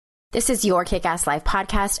This is Your Kick-Ass Life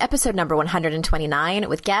podcast, episode number 129,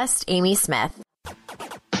 with guest Amy Smith.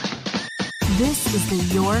 This is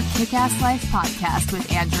the Your Kick-Ass Life podcast with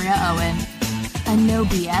Andrea Owen, a no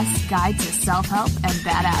BS guide to self-help and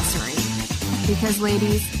badassery. Because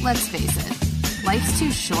ladies, let's face it, life's too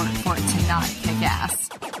short for it to not kick ass.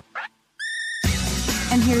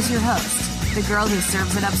 And here's your host, the girl who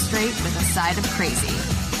serves it up straight with a side of crazy,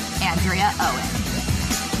 Andrea Owen.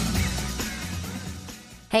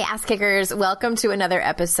 Hey, ass kickers, welcome to another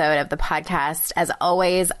episode of the podcast. As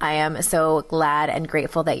always, I am so glad and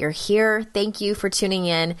grateful that you're here. Thank you for tuning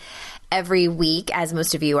in every week, as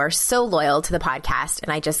most of you are so loyal to the podcast,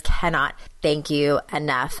 and I just cannot thank you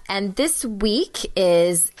enough. And this week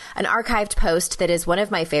is an archived post that is one of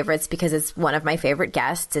my favorites because it's one of my favorite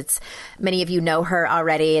guests. Many of you know her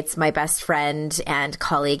already. It's my best friend and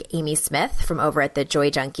colleague, Amy Smith, from over at the Joy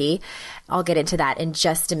Junkie. I'll get into that in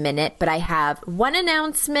just a minute, but I have one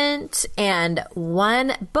announcement and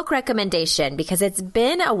one book recommendation because it's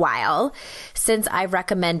been a while since I've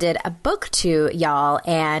recommended a book to y'all,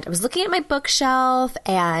 and I was looking at my bookshelf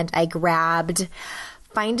and I grabbed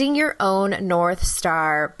Finding Your Own North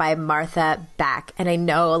Star by Martha Beck. And I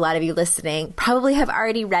know a lot of you listening probably have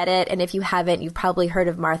already read it. And if you haven't, you've probably heard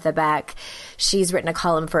of Martha Beck. She's written a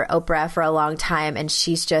column for Oprah for a long time, and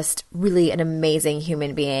she's just really an amazing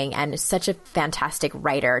human being and such a fantastic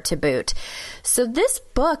writer to boot. So this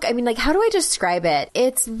book, I mean, like, how do I describe it?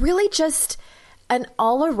 It's really just an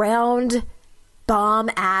all-around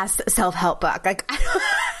bomb-ass self-help book. Like,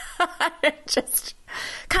 just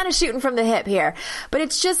kind of shooting from the hip here. But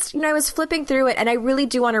it's just, I was flipping through it, and I really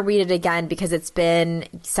do want to read it again because it's been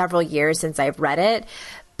several years since I've read it.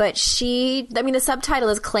 But the subtitle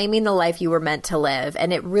is Claiming the Life You Were Meant to Live.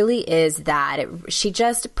 And it really is that. She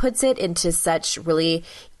just puts it into such really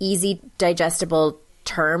easy, digestible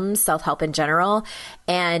terms, self-help in general.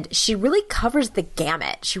 And she really covers the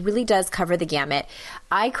gamut. She really does cover the gamut.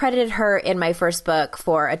 I credited her in my first book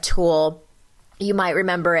for a tool. You might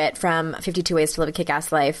remember it from 52 Ways to Live a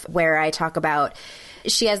Kick-Ass Life, where I talk about,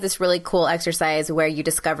 she has this really cool exercise where you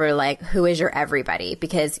discover, like, who is your everybody?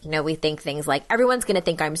 Because, we think things like, everyone's going to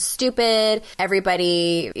think I'm stupid,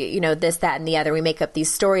 everybody, this, that, and the other. We make up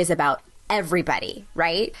these stories about everybody,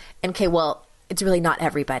 right? And, okay, well, it's really not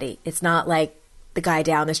everybody. It's not like the guy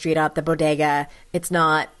down the street up the bodega. It's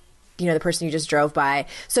not the person you just drove by.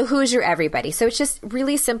 So who is your everybody? So it's just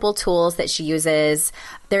really simple tools that she uses.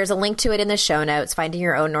 There's a link to it in the show notes, Finding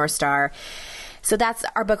Your Own North Star. So that's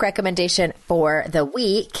our book recommendation for the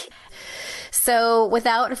week. So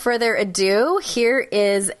without further ado, here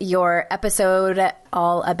is your episode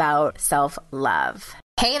all about self-love.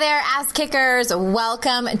 Hey there, ass kickers.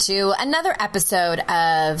 Welcome to another episode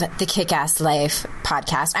of the Kick-Ass Life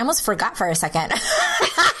podcast. I almost forgot for a second.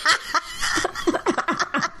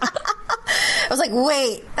 I was like,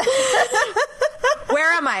 wait.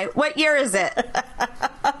 Where am I? What year is it?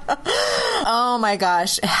 Oh my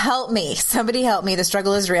gosh. Help me. Somebody help me. The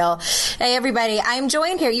struggle is real. Hey, everybody. I'm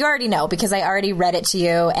joined here. You already know because I already read it to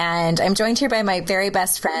you. And I'm joined here by my very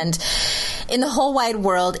best friend in the whole wide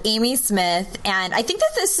world, Amy Smith. And I think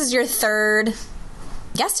that this is your third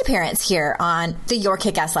guest appearance here on the Your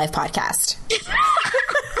Kick-Ass Life podcast.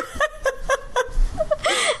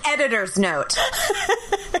 Editor's note.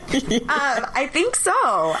 I think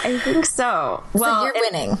so. Well, you're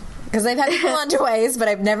winning. Because I've had people on twice, but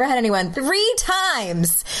I've never had anyone 3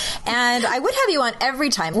 times. And I would have you on every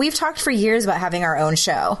time. We've talked for years about having our own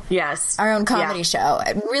show. Yes. Our own comedy show.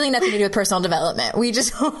 Really nothing to do with personal development. We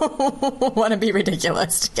just want to be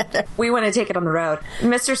ridiculous together. We want to take it on the road.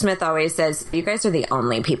 Mr. Smith always says, you guys are the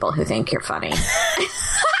only people who think you're funny.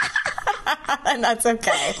 And that's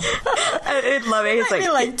okay. I love it. It's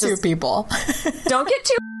like 2 people. Don't get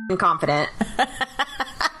too confident.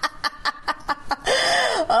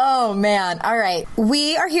 Oh, man. All right.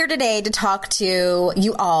 We are here today to talk to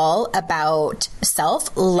you all about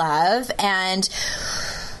self-love. And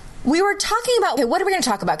we were talking about, okay, what are we going to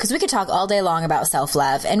talk about? Because we could talk all day long about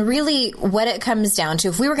self-love. And really what it comes down to,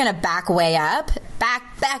 if we were going to back way up, back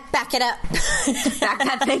it up. Back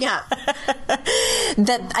that thing up.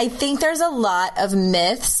 That I think there's a lot of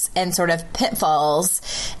myths and sort of pitfalls,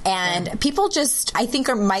 and people just, I think,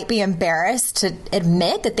 might be embarrassed to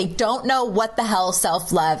admit that they don't know what the hell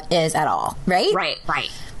self-love is at all, right?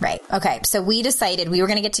 Right. Okay. So we decided we were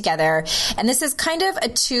going to get together, and this is kind of a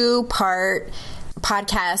 2-part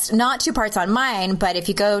podcast, not 2 parts on mine, but if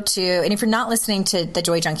you go to, and if you're not listening to the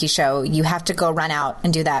Joy Junkie show, you have to go run out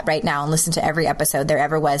and do that right now and listen to every episode there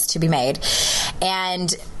ever was to be made.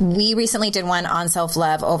 And we recently did one on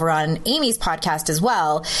self-love over on Amy's podcast as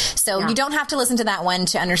well. So you don't have to listen to that one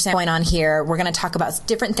to understand what's going on here. We're going to talk about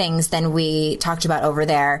different things than we talked about over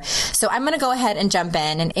there. So I'm going to go ahead and jump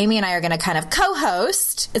in, and Amy and I are going to kind of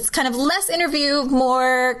co-host. It's kind of less interview,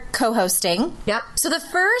 more co-hosting. Yep. So the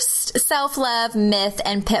first self-love myth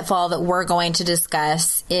and pitfall that we're going to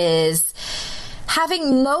discuss is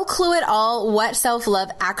having no clue at all what self-love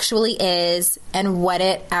actually is and what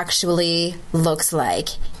it actually looks like.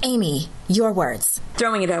 Amy, your words.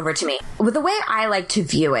 Throwing it over to me. Well, the way I like to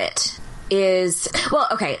view it is, well,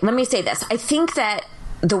 okay, let me say this. I think that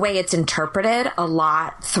the way it's interpreted a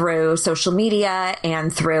lot through social media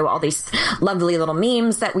and through all these lovely little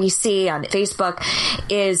memes that we see on Facebook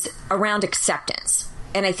is around acceptance.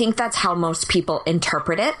 And I think that's how most people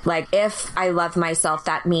interpret it. Like, if I love myself,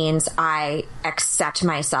 that means I accept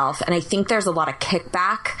myself. And I think there's a lot of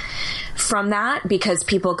kickback from that because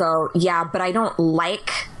people go, yeah, but I don't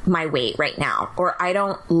like my weight right now, or I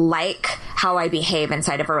don't like how I behave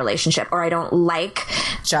inside of a relationship, or I don't like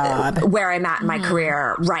where I'm at in my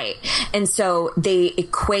career. Right. And so they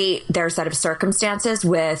equate their set of circumstances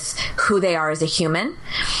with who they are as a human.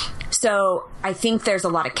 So I think there's a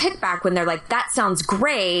lot of kickback when they're like, that sounds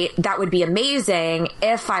great. That would be amazing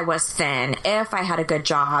if I was thin, if I had a good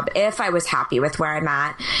job, if I was happy with where I'm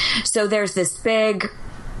at. So there's this big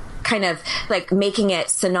kind of like making it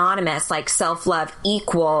synonymous, like self-love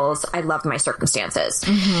equals I love my circumstances.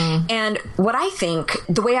 And what I think,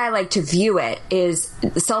 the way I like to view it is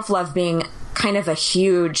self-love being kind of a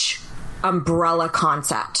huge umbrella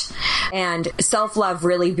concept, and self-love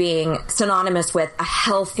really being synonymous with a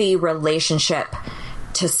healthy relationship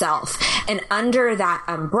to self. And under that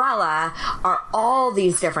umbrella are all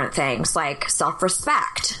these different things like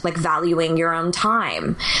self-respect, like valuing your own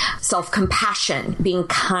time, self-compassion, being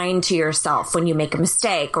kind to yourself when you make a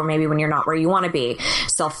mistake or maybe when you're not where you want to be,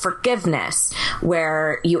 self-forgiveness,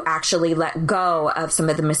 where you actually let go of some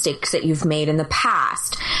of the mistakes that you've made in the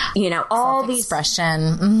past, you know, all these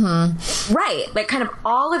expression. Right. Like kind of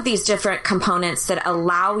all of these different components that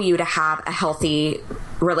allow you to have a healthy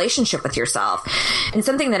relationship with yourself. And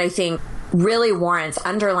something that I think really warrants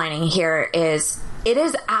underlining here is it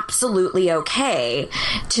is absolutely okay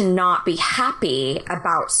to not be happy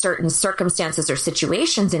about certain circumstances or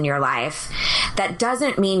situations in your life. That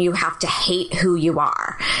doesn't mean you have to hate who you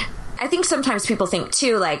are. I think sometimes people think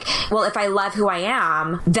too, like, well, if I love who I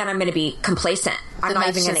am, then I'm going to be complacent. I'm not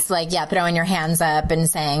even going to like, throwing your hands up and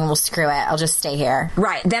saying, well, screw it, I'll just stay here.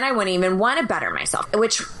 Right. Then I wouldn't even want to better myself,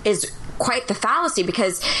 which is quite the fallacy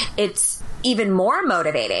because it's even more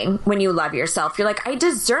motivating when you love yourself. You're like, I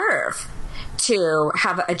deserve to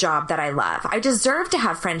have a job that I love. I deserve to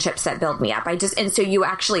have friendships that build me up. And so you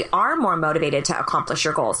actually are more motivated to accomplish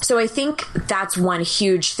your goals. So I think that's one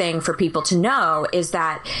huge thing for people to know is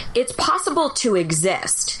that it's possible to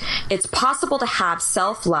exist. It's possible to have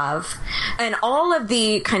self-love and all of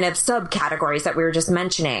the kind of subcategories that we were just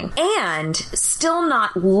mentioning and still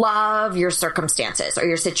not love your circumstances or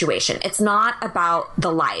your situation. It's not about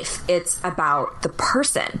the life. It's about the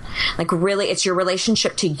person. Like really, it's your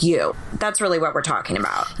relationship to you. That's really what we're talking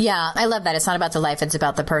about. Yeah, I love that. It's not about the life, it's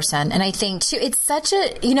about the person. And I think too, it's such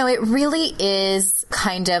a, it really is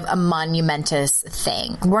kind of a monumentous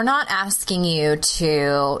thing. We're not asking you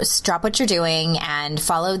to stop what you're doing and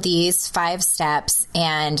follow these 5 steps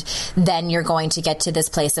and then you're going to get to this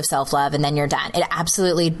place of self-love and then you're done. It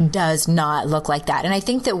absolutely does not look like that. And I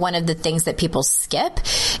think that one of the things that people skip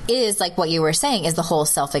is like what you were saying is the whole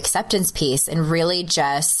self-acceptance piece and really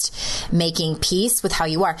just making peace with how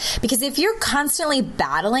you are. Because if you're constantly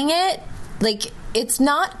battling it, like it's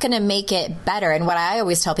not going to make it better. And what I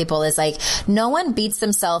always tell people is like, no one beats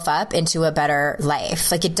themselves up into a better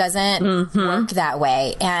life. Like it doesn't work that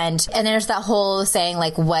way. And there's that whole saying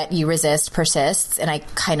like what you resist persists. And I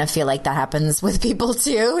kind of feel like that happens with people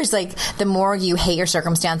too. It's like the more you hate your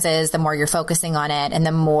circumstances, the more you're focusing on it and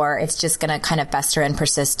the more it's just going to kind of fester and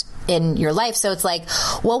persist in your life. So it's like,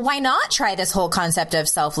 well, why not try this whole concept of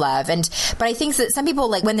self-love? But I think that some people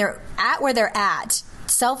like when they're at where they're at,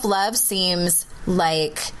 self-love seems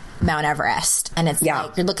like Mount Everest. And it's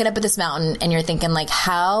like, you're looking up at this mountain and you're thinking like,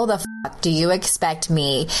 how the fuck do you expect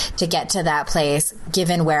me to get to that place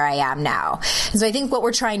given where I am now? And so I think what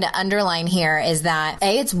we're trying to underline here is that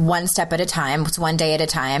A, it's one step at a time. It's one day at a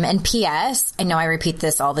time. And P.S., I know I repeat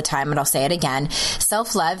this all the time, but I'll say it again.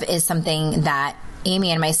 Self-love is something that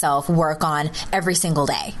Amy and myself work on every single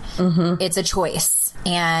day. It's a choice.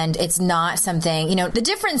 And it's not something, you know, the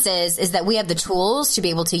difference is that we have the tools to be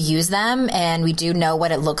able to use them, and we do know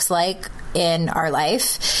what it looks like in our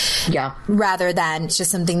life. Yeah. Rather than it's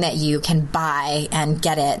just something that you can buy and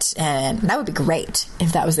get it. And that would be great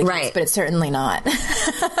if that was the case, but it's certainly not.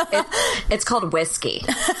 It's called whiskey.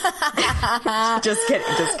 Just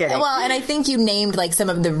kidding. Well, and I think you named like some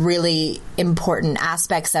of the really important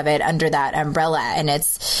aspects of it under that umbrella. And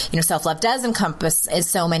it's, you know, self-love does encompass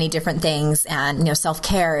so many different things. And, you know,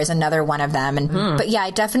 self-care is another one of them. And, but yeah,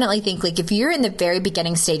 I definitely think like if you're in the very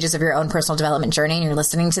beginning stages of your own personal development journey and you're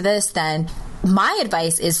listening to this, then my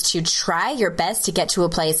advice is to try your best to get to a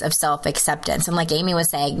place of self-acceptance. And like Amy was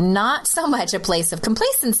saying, not so much a place of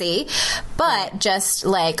complacency, but just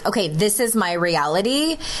like, okay, this is my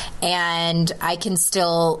reality and I can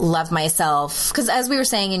still love myself. Because as we were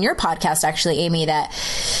saying in your podcast, actually, Amy, that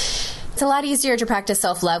it's a lot easier to practice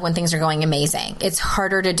self-love when things are going amazing. It's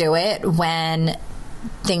harder to do it when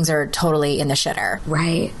things are totally in the shitter.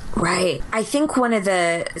 Right. I think one of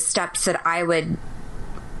the steps that I would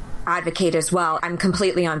advocate as well, I'm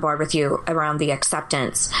completely on board with you around the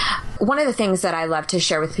acceptance. One of the things that I love to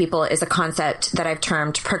share with people is a concept that I've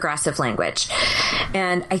termed progressive language.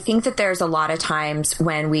 And I think that there's a lot of times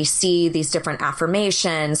when we see these different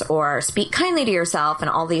affirmations or speak kindly to yourself and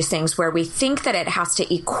all these things where we think that it has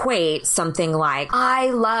to equate something like, I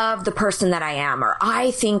love the person that I am, or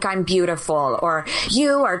I think I'm beautiful, or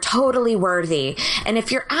you are totally worthy. And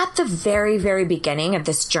if you're at the very, very beginning of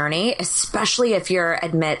this journey, especially if you're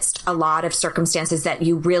amidst a lot of circumstances that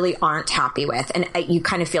you really aren't happy with and you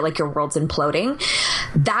kind of feel like your world's imploding,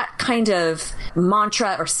 that kind of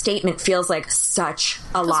mantra or statement feels like such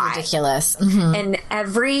a lie. Ridiculous. And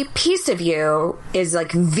every piece of you is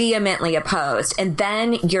like vehemently opposed. And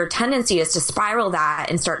then your tendency is to spiral that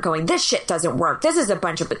and start going, this shit doesn't work. This is a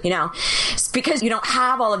bunch of, you know, because you don't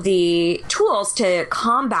have all of the tools to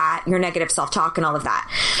combat your negative self-talk and all of that.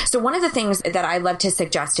 So one of the things that I love to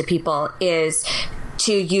suggest to people is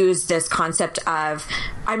to use this concept of,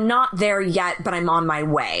 I'm not there yet, but I'm on my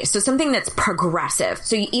way. So something that's progressive.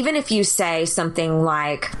 So even if you say something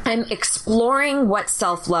like, I'm exploring what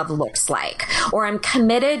self-love looks like, or I'm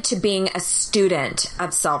committed to being a student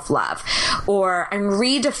of self-love, or I'm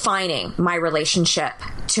redefining my relationship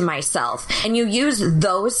to myself, and you use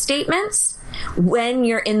those statements when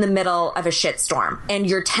you're in the middle of a shitstorm and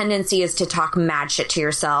your tendency is to talk mad shit to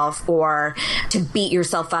yourself or to beat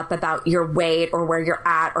yourself up about your weight or where you're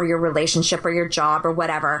at or your relationship or your job or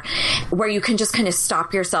whatever, where you can just kind of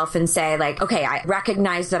stop yourself and say like, okay, I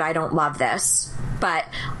recognize that I don't love this, but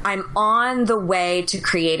I'm on the way to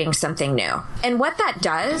creating something new. And what that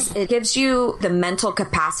does, it gives you the mental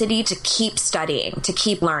capacity to keep studying, to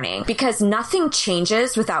keep learning, because nothing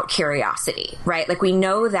changes without curiosity, right? Like we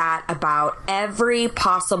know that about every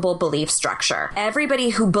possible belief structure. Everybody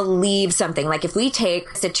who believes something, like if we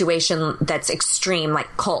take a situation that's extreme,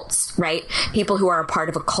 like cults, right? People who are a part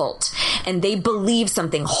of a cult and they believe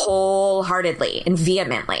something wholeheartedly and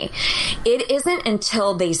vehemently. It isn't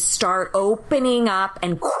until they start opening up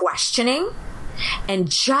and questioning and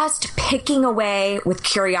just picking away with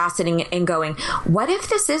curiosity and going, what if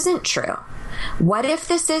this isn't true? What if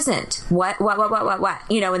this isn't? What?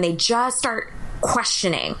 You know, and they just start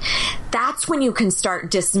questioning. That's when you can start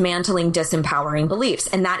dismantling disempowering beliefs.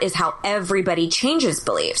 And that is how everybody changes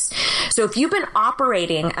beliefs. So if you've been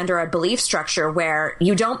operating under a belief structure where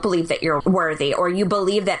you don't believe that you're worthy, or you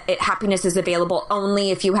believe that happiness is available only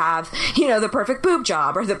if you have, you know, the perfect boob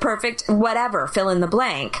job or the perfect whatever, fill in the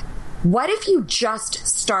blank. What if you just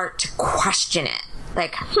start to question it?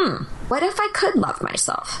 Like, what if I could love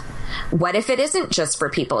myself? What if it isn't just for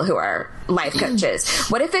people who are life coaches?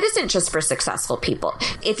 What if it isn't just for successful people?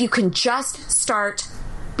 If you can just start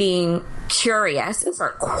being curious and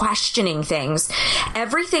start questioning things,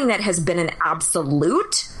 everything that has been an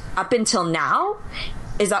absolute up until now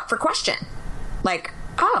is up for question. Like,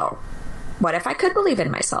 oh, what if I could believe in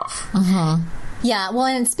myself? Yeah, well,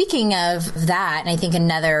 and speaking of that, and I think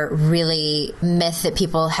another really myth that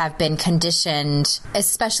people have been conditioned,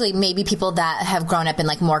 especially maybe people that have grown up in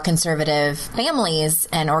like more conservative families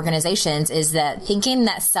and organizations, is that thinking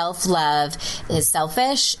that self-love is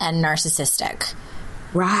selfish and narcissistic.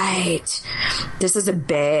 Right. This is a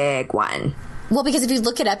big one. Well, because if you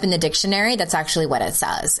look it up in the dictionary, that's actually what it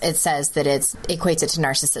says. It says that it equates it to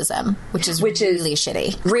narcissism, which is really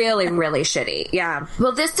shitty. Really, really shitty. Yeah.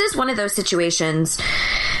 Well, this is one of those situations.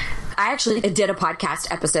 I actually did a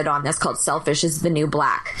podcast episode on this called Selfish is the New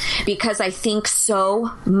Black, because I think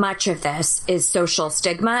so much of this is social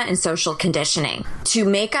stigma and social conditioning to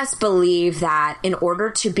make us believe that in order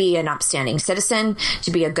to be an upstanding citizen, to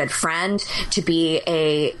be a good friend, to be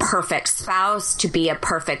a perfect spouse, to be a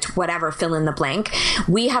perfect whatever, fill in the blank,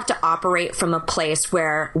 we have to operate from a place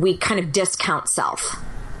where we kind of discount self.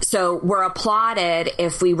 So we're applauded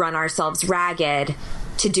if we run ourselves ragged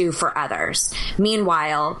to do for others.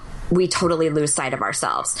 Meanwhile, we totally lose sight of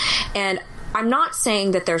ourselves. And I'm not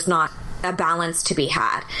saying that there's not a balance to be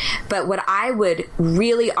had, but what I would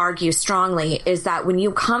really argue strongly is that when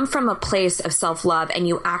you come from a place of self-love and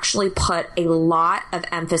you actually put a lot of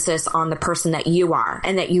emphasis on the person that you are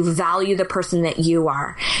and that you value the person that you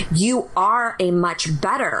are a much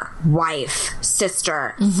better wife,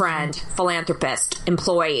 sister, friend, philanthropist,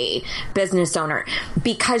 employee, business owner,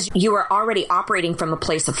 because you are already operating from a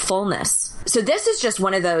place of fullness. So this is just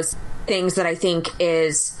one of those things that I think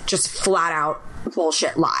is just flat out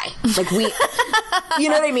bullshit lie. Like we, you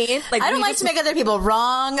know what I mean? Like I don't like to make other people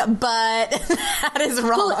wrong, but that is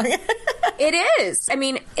wrong. Well, it is. I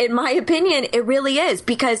mean, in my opinion, it really is,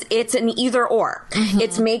 because it's an either or.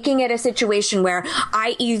 It's making it a situation where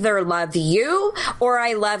I either love you or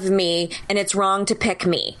I love me, and it's wrong to pick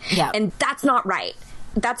me. Yeah. And that's not right.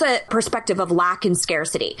 That's a perspective of lack and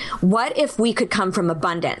scarcity. What if we could come from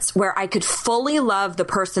abundance, where I could fully love the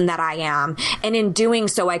person that I am, and in doing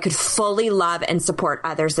so, I could fully love and support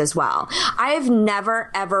others as well? I've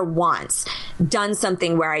never, ever once done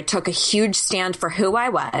something where I took a huge stand for who I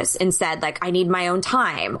was and said, like, I need my own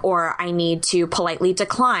time, or I need to politely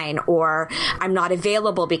decline, or I'm not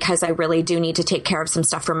available because I really do need to take care of some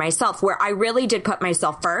stuff for myself, where I really did put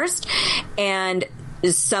myself first, and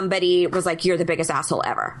somebody was like, you're the biggest asshole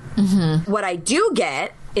ever. What I do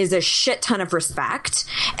get is a shit ton of respect,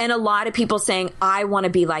 and a lot of people saying, I want to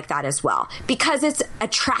be like that as well, because it's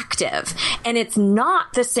attractive. And it's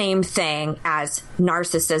not the same thing as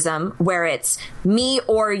narcissism, where it's me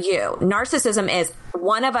or you. Narcissism is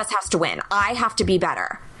one of us has to win. I have to be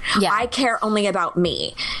better. Yeah. I care only about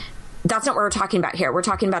me. That's not what we're talking about here. We're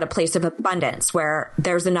talking about a place of abundance where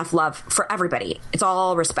there's enough love for everybody. It's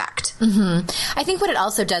all respect. I think what it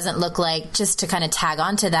also doesn't look like, just to kind of tag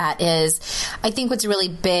onto that, is I think what's really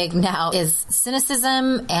big now is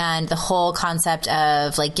cynicism and the whole concept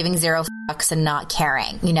of like giving zero fucks and not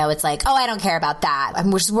caring. You know, it's like, oh, I don't care about that.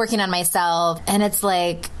 I'm just working on myself. And it's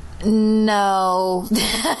like, no,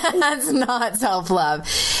 that's not self-love.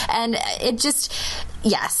 And it just...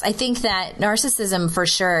 Yes, I think that narcissism for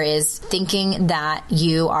sure is thinking that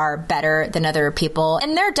you are better than other people.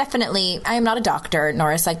 And there are definitely, I am not a doctor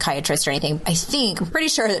nor a psychiatrist or anything. I'm pretty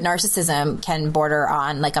sure that narcissism can border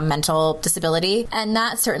on like a mental disability. And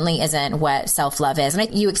that certainly isn't what self-love is.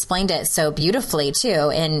 And you explained it so beautifully too.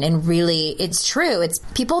 And really, it's true. It's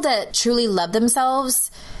people that truly love themselves.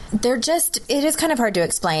 It is kind of hard to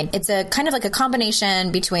explain. It's a kind of like a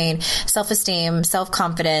combination between self-esteem,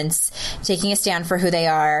 self-confidence, taking a stand for who they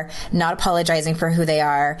are, not apologizing for who they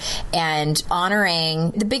are, and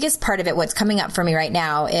honoring. The biggest part of it, what's coming up for me right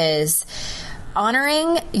now, is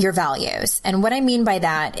honoring your values. And what I mean by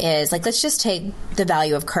that is, like, let's just take the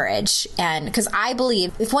value of courage. And because I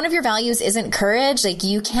believe if one of your values isn't courage, like,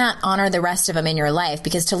 you can't honor the rest of them in your life,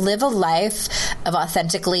 because to live a life of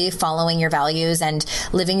authentically following your values and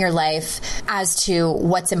living your life as to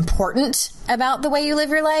what's important about the way you live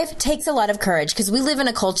your life takes a lot of courage, because we live in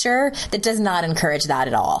a culture that does not encourage that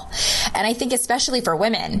at all. And I think especially for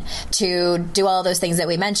women to do all those things that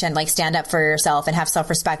we mentioned, like stand up for yourself and have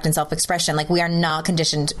self-respect and self-expression, like we are not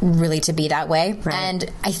conditioned really to be that way. Right.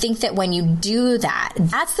 And I think that when you do that,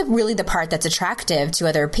 that's really the part that's attractive to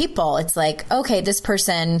other people. It's like, okay, this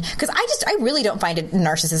person, because I really don't find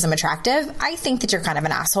narcissism attractive. I think that you're kind of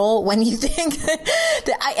an asshole when you think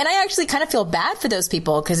that I actually kind of feel bad for those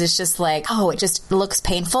people, because it's just like, oh, it just looks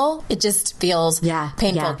painful. It just feels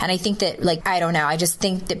painful. Yeah. And I think that, like, I don't know. I just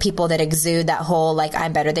think that people that exude that whole, like,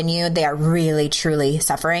 I'm better than you, they are really, truly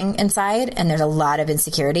suffering inside. And there's a lot of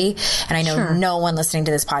insecurity. And I know no one listening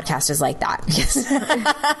to this podcast is like that.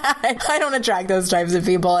 I don't attract those types of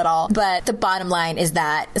people at all. But the bottom line is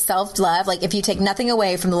that self-love, like, if you take nothing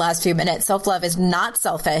away from the last few minutes, self-love is not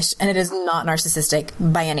selfish, and it is not narcissistic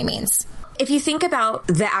by any means. If you think about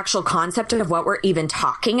the actual concept of what we're even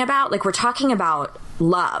talking about, like, we're talking about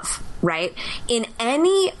love, right? In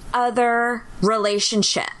any other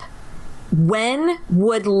relationship, when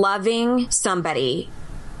would loving somebody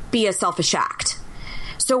be a selfish act?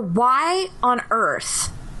 So why on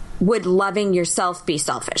earth would loving yourself be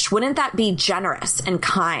selfish? Wouldn't that be generous and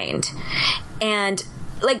kind? And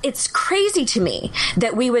Like, it's crazy to me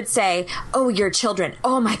that we would say, oh, your children,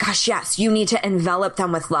 oh my gosh, yes, you need to envelop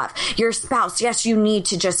them with love. Your spouse, yes, you need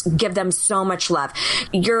to just give them so much love.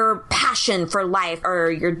 Your passion for life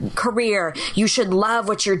or your career, you should love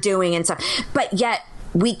what you're doing and stuff. But yet,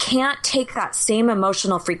 we can't take that same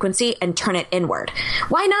emotional frequency and turn it inward.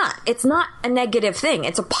 Why not? It's not a negative thing.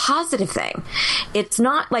 It's a positive thing. It's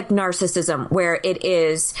not like narcissism where it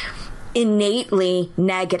is innately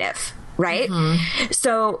negative. Right? Mm-hmm.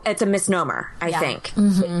 So it's a misnomer, I think,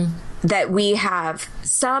 that we have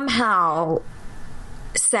somehow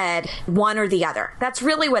said one or the other. That's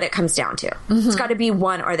really what it comes down to. Mm-hmm. It's got to be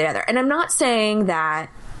one or the other. And I'm not saying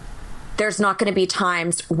that there's not going to be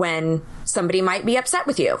times when somebody might be upset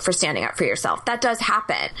with you for standing up for yourself. That does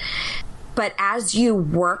happen. But as you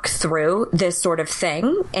work through this sort of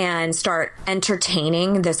thing and start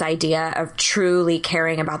entertaining this idea of truly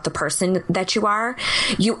caring about the person that you are,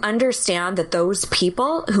 you understand that those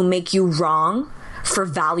people who make you wrong for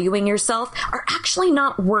valuing yourself are actually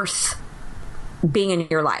not worth being in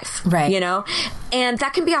your life. Right. You know? And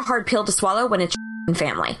that can be a hard pill to swallow when it's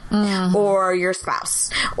family or your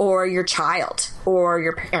spouse or your child or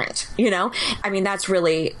your parent, you know? I mean, that's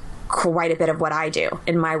really quite a bit of what I do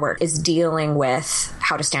in my work is dealing with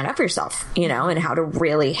how to stand up for yourself, you know, and how to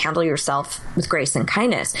really handle yourself with grace and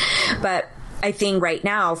kindness. But I think right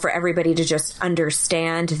now for everybody to just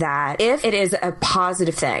understand that if it is a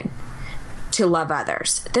positive thing to love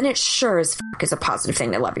others, then it sure as fuck is a positive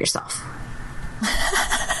thing to love yourself.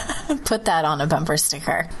 Put that on a bumper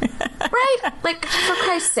sticker. Right? Like, for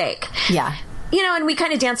Christ's sake. Yeah. You know, and we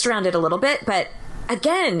kind of danced around it a little bit, but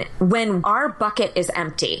again, when our bucket is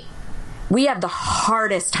empty, we have the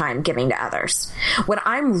hardest time giving to others. When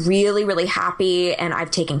I'm really, really happy and I've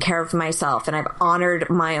taken care of myself and I've honored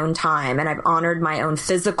my own time and I've honored my own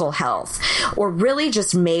physical health or really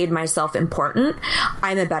just made myself important,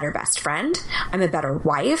 I'm a better best friend. I'm a better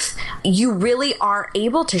wife. You really are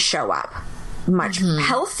able to show up much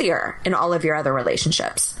healthier in all of your other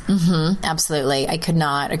relationships. Absolutely. I could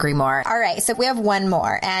not agree more. All right. So we have one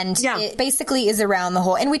more, and it basically is around the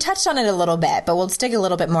whole, and we touched on it a little bit, but we'll dig a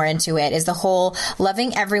little bit more into it, is the whole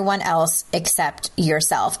loving everyone else except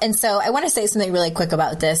yourself. And so I want to say something really quick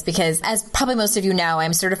about this because, as probably most of you know,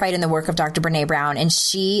 I'm certified in the work of Dr. Brene Brown, and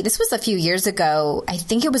this was a few years ago. I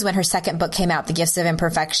think it was when her second book came out, The Gifts of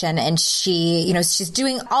Imperfection. And she, you know, she's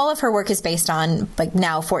doing, all of her work is based on like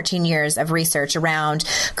now 14 years of research around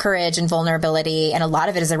courage and vulnerability. And a lot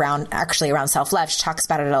of it is around self-love. She talks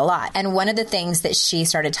about it a lot. And one of the things that she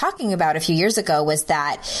started talking about a few years ago was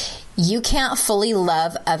that you can't fully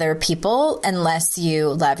love other people unless you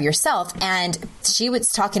love yourself. And she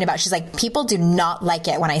was talking about, she's like, people do not like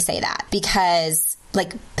it when I say that because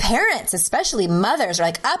like parents, especially mothers, are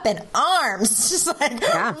like up in arms. Just like,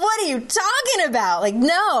 what are you talking about? Like,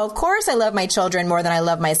 no, of course I love my children more than I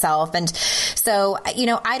love myself. And so, you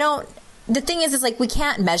know, the thing is like, we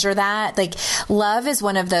can't measure that. Like, love is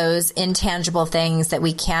one of those intangible things that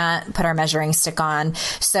we can't put our measuring stick on.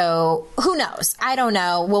 So who knows? I don't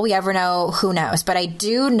know. Will we ever know? Who knows? But I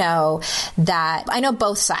do know that I know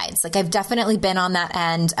both sides. Like, I've definitely been on that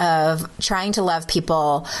end of trying to love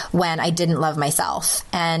people when I didn't love myself.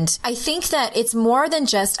 And I think that it's more than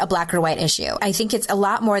just a black or white issue. I think it's a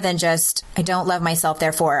lot more than just, I don't love myself,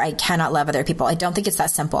 therefore I cannot love other people. I don't think it's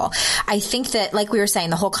that simple. I think that, like we were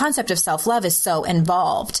saying, the whole concept of self-love is so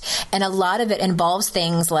involved. And a lot of it involves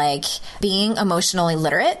things like being emotionally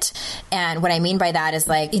literate. And what I mean by that is,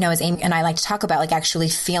 like, you know, as Amy and I like to talk about, like actually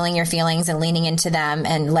feeling your feelings and leaning into them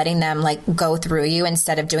and letting them like go through you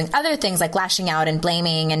instead of doing other things like lashing out and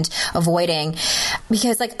blaming and avoiding.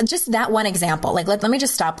 Because like just that one example, like let me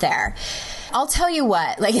just stop there. I'll tell you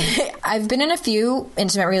what, like I've been in a few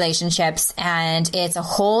intimate relationships, and it's a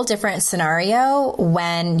whole different scenario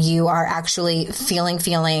when you are actually feeling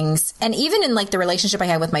feelings. And even in like the relationship I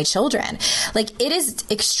have with my children, like it is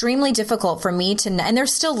extremely difficult for me to, and they're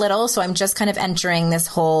still little. So I'm just kind of entering this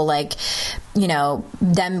whole, like, you know,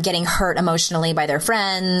 them getting hurt emotionally by their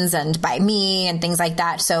friends and by me and things like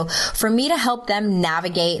that. So for me to help them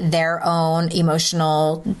navigate their own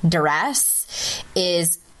emotional duress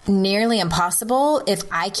is nearly impossible if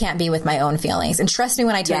I can't be with my own feelings. And trust me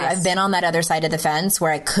when I tell you, I've been on that other side of the fence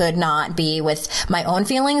where I could not be with my own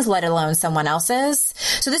feelings, let alone someone else's.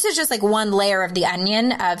 So this is just like one layer of the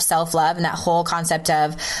onion of self-love and that whole concept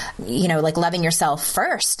of, you know, like loving yourself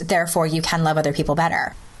first. Therefore, you can love other people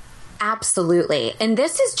better. Absolutely. And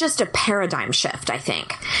this is just a paradigm shift, I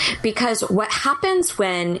think, because what happens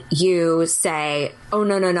when you say, oh,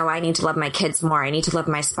 no, I need to love my kids more. I need to love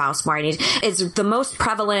my spouse more. It's the most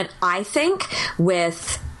prevalent, I think,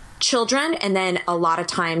 with children, and then a lot of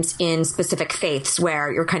times in specific faiths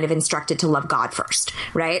where you're kind of instructed to love God first,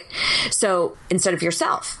 right? So instead of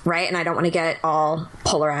yourself, right? And I don't want to get all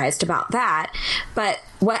polarized about that, but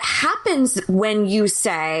what happens when you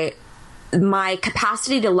say, my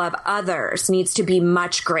capacity to love others needs to be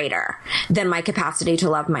much greater than my capacity to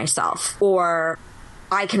love myself, or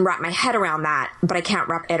I can wrap my head around that, but I can't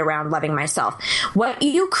wrap it around loving myself. What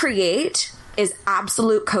you create is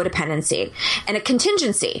absolute codependency and a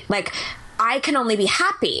contingency. Like, I can only be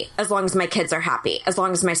happy as long as my kids are happy, as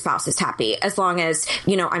long as my spouse is happy, as long as,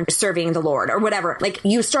 I'm serving the Lord or whatever. Like,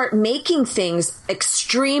 you start making things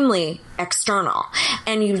extremely external,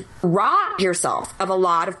 and you rob yourself of a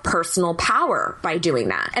lot of personal power by doing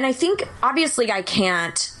that. And I think, obviously, I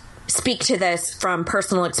can't speak to this from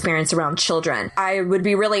personal experience around children. I would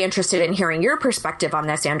be really interested in hearing your perspective on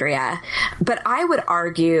this, Andrea. But I would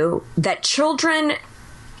argue that children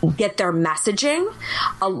get their messaging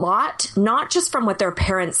a lot, not just from what their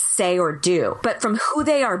parents say or do, but from who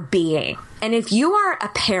they are being. And if you are a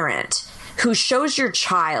parent who shows your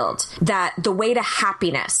child that the way to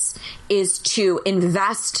happiness is to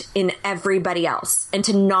invest in everybody else and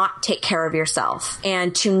to not take care of yourself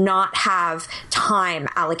and to not have time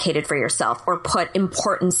allocated for yourself or put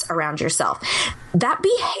importance around yourself, that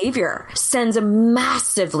behavior sends a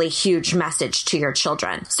massively huge message to your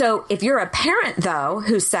children. So if you're a parent, though,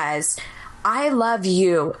 who says, I love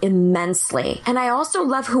you immensely, and I also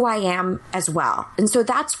love who I am as well. And so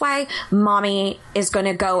that's why mommy is going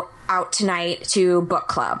to go out tonight to book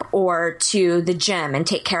club or to the gym and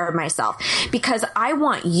take care of myself, because I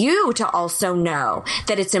want you to also know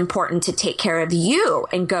that it's important to take care of you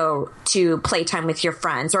and go to playtime with your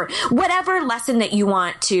friends or whatever lesson that you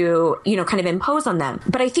want to, kind of impose on them.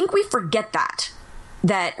 But I think we forget that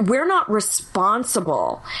we're not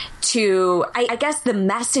responsible to, I guess the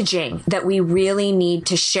messaging that we really need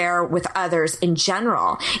to share with others in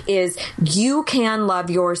general is you can love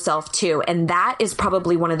yourself too. And that is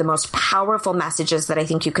probably one of the most powerful messages that I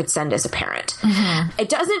think you could send as a parent. Mm-hmm. It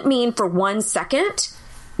doesn't mean for 1 second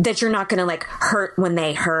that you're not going to hurt when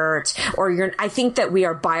they hurt, or I think that we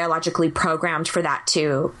are biologically programmed for that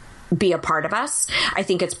to be a part of us. I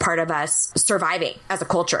think it's part of us surviving as a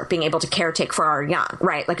culture, being able to caretake for our young,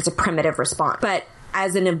 right? Like, it's a primitive response. But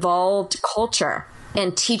as an evolved culture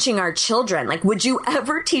and teaching our children, would you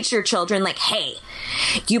ever teach your children, hey,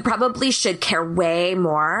 you probably should care way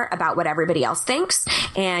more about what everybody else thinks,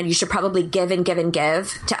 and you should probably give and give and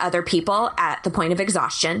give to other people at the point of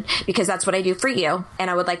exhaustion, because that's what I do for you. And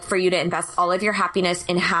I would like for you to invest all of your happiness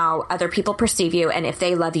in how other people perceive you and if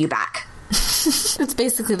they love you back. It's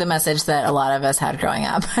basically the message that a lot of us had growing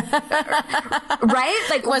up.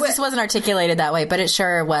 Right? This wasn't articulated that way, but it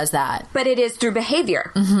sure was that. But it is through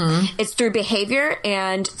behavior. Mm-hmm. It's through behavior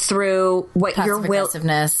and through what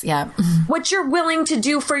aggressiveness, yeah. What you're willing to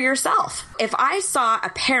do for yourself. If I saw a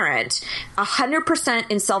parent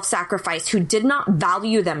 100% in self-sacrifice who did not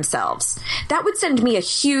value themselves, that would send me a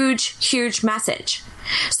huge, huge message.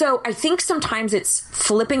 So I think sometimes it's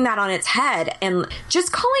flipping that on its head and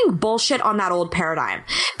just calling bullshit on that old paradigm,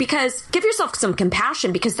 because give yourself some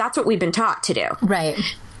compassion, because that's what we've been taught to do. Right.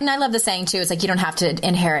 And I love the saying too, it's you don't have to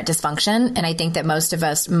inherit dysfunction. And I think that most of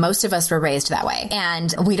us were raised that way,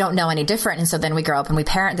 and we don't know any different. And so then we grow up and we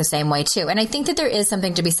parent the same way too. And I think that there is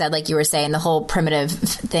something to be said, like you were saying, the whole primitive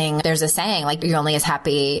thing. There's a saying, you're only as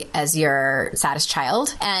happy as your saddest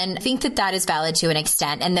child. And I think that that is valid to an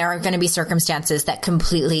extent. And there are going to be circumstances that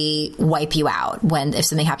completely wipe you out if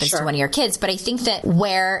something happens to one of your kids. But I think that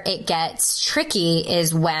where it gets tricky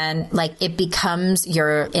is when it becomes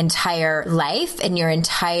your entire life and your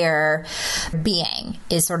entire being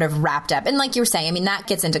is sort of wrapped up. And like you were saying, that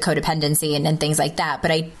gets into codependency and things like that. But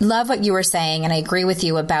I love what you were saying, and I agree with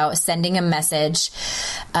you about sending a message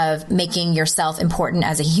of making yourself important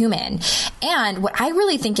as a human. And what I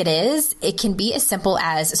really think it can be as simple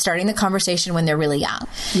as starting the conversation when they're really young.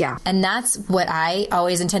 Yeah. And that's what I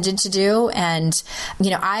always intended to do. And,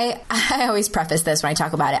 I always preface this when I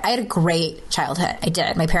talk about it. I had a great childhood. I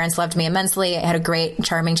did. My parents loved me immensely. I had a great,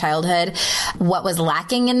 charming childhood. What was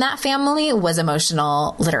lacking in that family was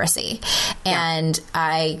emotional literacy. And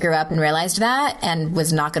I grew up and realized that, and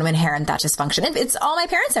was not going to inherit that dysfunction. It's all my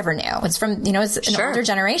parents ever knew. It's from, it's an older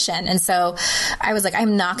generation. And so I was like,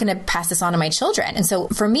 I'm not going to pass this on to my children. And so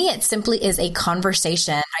for me, it simply is a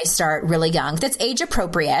conversation I start really young that's age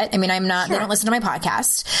appropriate. I'm not, they don't listen to my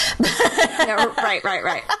podcast.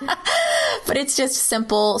 Right. But it's just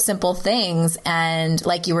simple things. And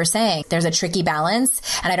like you were saying, there's a tricky balance,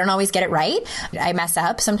 and I don't always get it right. I mess up.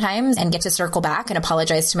 up sometimes and get to circle back and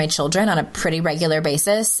apologize to my children on a pretty regular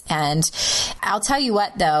basis. And I'll tell you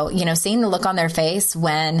what, though, you know, seeing the look on their face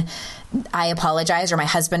when I apologize or my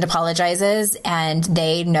husband apologizes and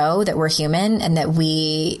they know that we're human and that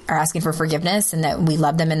we are asking for forgiveness and that we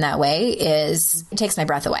love them in that way it takes my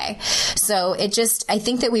breath away. So I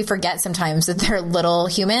think that we forget sometimes that they're little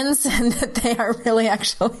humans and that they are really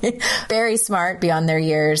actually very smart beyond their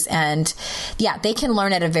years. And yeah, they can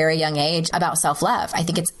learn at a very young age about self-love. I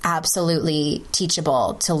think it's absolutely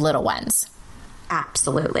teachable to little ones.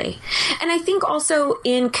 Absolutely. And I think also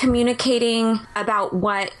in communicating about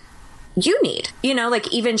what you need, you know,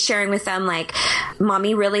 like even sharing with them, like,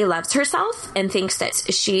 mommy really loves herself and thinks that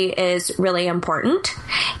she is really important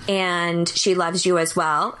and she loves you as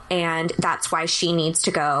well. And that's why she needs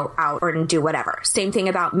to go out or do whatever. Same thing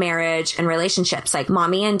about marriage and relationships. Like,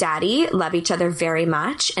 mommy and daddy love each other very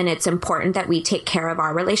much. And it's important that we take care of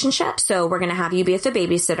our relationship. So we're going to have you be with the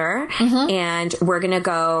babysitter and we're going to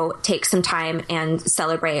go take some time and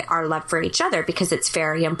celebrate our love for each other because it's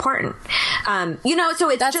very important. You know,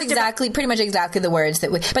 so that's just pretty much exactly the words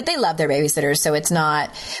but they love their babysitters, so it's not,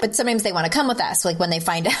 but sometimes they want to come with us, like when they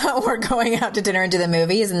find out we're going out to dinner and to the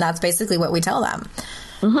movies, and that's basically what we tell them.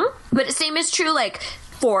 But the same is true, like,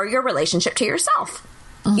 for your relationship to yourself,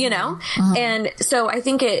 you know? And so I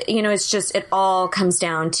think it all comes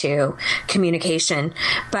down to communication.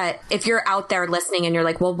 But if you're out there listening and you're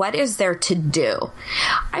like, well, what is there to do?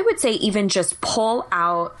 I would say even just pull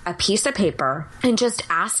out a piece of paper and just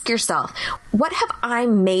ask yourself, what have I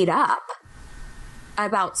made up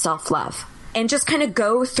about self-love? And just kind of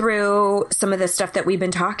go through some of the stuff that we've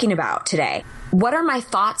been talking about today. What are my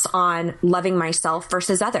thoughts on loving myself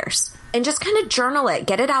versus others? And just kind of journal it,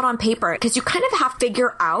 get it out on paper, because you kind of have to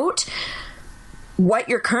figure out what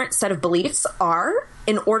your current set of beliefs are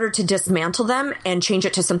in order to dismantle them and change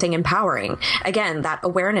it to something empowering. Again, that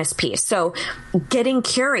awareness piece. So getting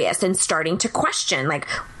curious and starting to question, like,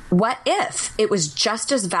 what if it was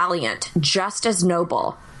just as valiant, just as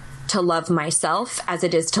noble to love myself as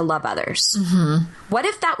it is to love others? What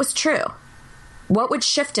if that was true? What would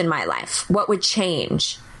shift in my life? What would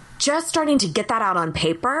change? Just starting to get that out on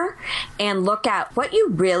paper and look at what you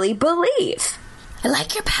really believe. I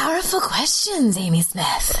like your powerful questions, Amy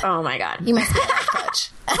Smith. Oh my God. You must be a life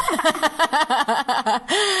coach.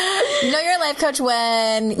 You know you're a life coach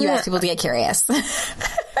when you ask people to get curious. But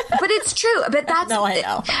it's true. But that's... No, I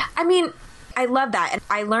know. I mean, I love that. And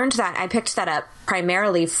I learned that. I picked that up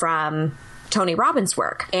primarily from Tony Robbins'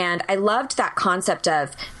 work. And I loved that concept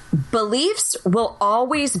of beliefs will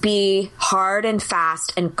always be hard and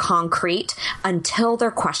fast and concrete until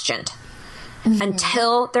they're questioned.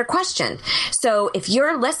 Until they're questioned. So if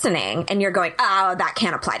you're listening and you're going, oh, that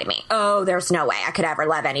can't apply to me. Oh, there's no way I could ever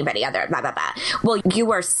love anybody other, blah, blah, blah. Well,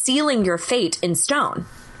 you are sealing your fate in stone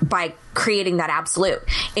by creating that absolute.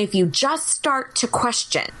 If you just start to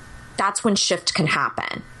question, that's when shift can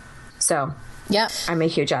happen. So... Yep. I'm a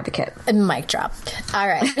huge advocate. Mic drop. All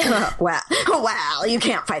right. Well, you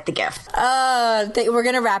can't fight the gift. We're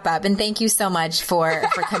going to wrap up. And thank you so much for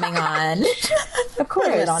coming on. Of course.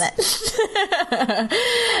 Put it on it.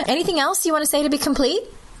 Anything else you want to say to be complete?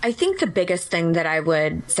 I think the biggest thing that I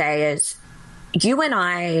would say is you and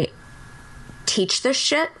I teach this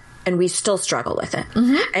shit and we still struggle with it.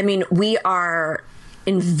 I mean, we are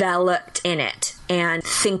enveloped in it and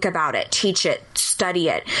think about it, teach it, study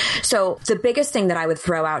it. So the biggest thing that I would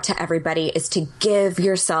throw out to everybody is to give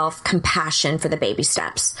yourself compassion for the baby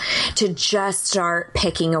steps, to just start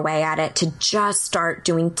picking away at it, to just start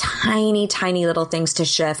doing tiny, tiny little things to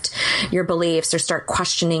shift your beliefs or start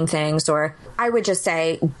questioning things. Or I would just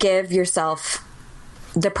say, give yourself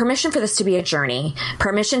the permission for this to be a journey,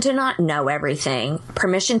 permission to not know everything,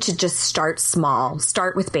 permission to just start small,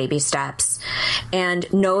 start with baby steps,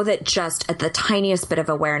 and know that just at the tiniest bit of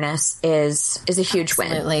awareness is a huge win.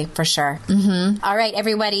 Absolutely, for sure. All right,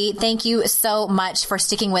 everybody, thank you so much for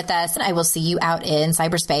sticking with us, and I will see you out in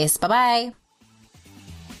cyberspace. Bye-bye.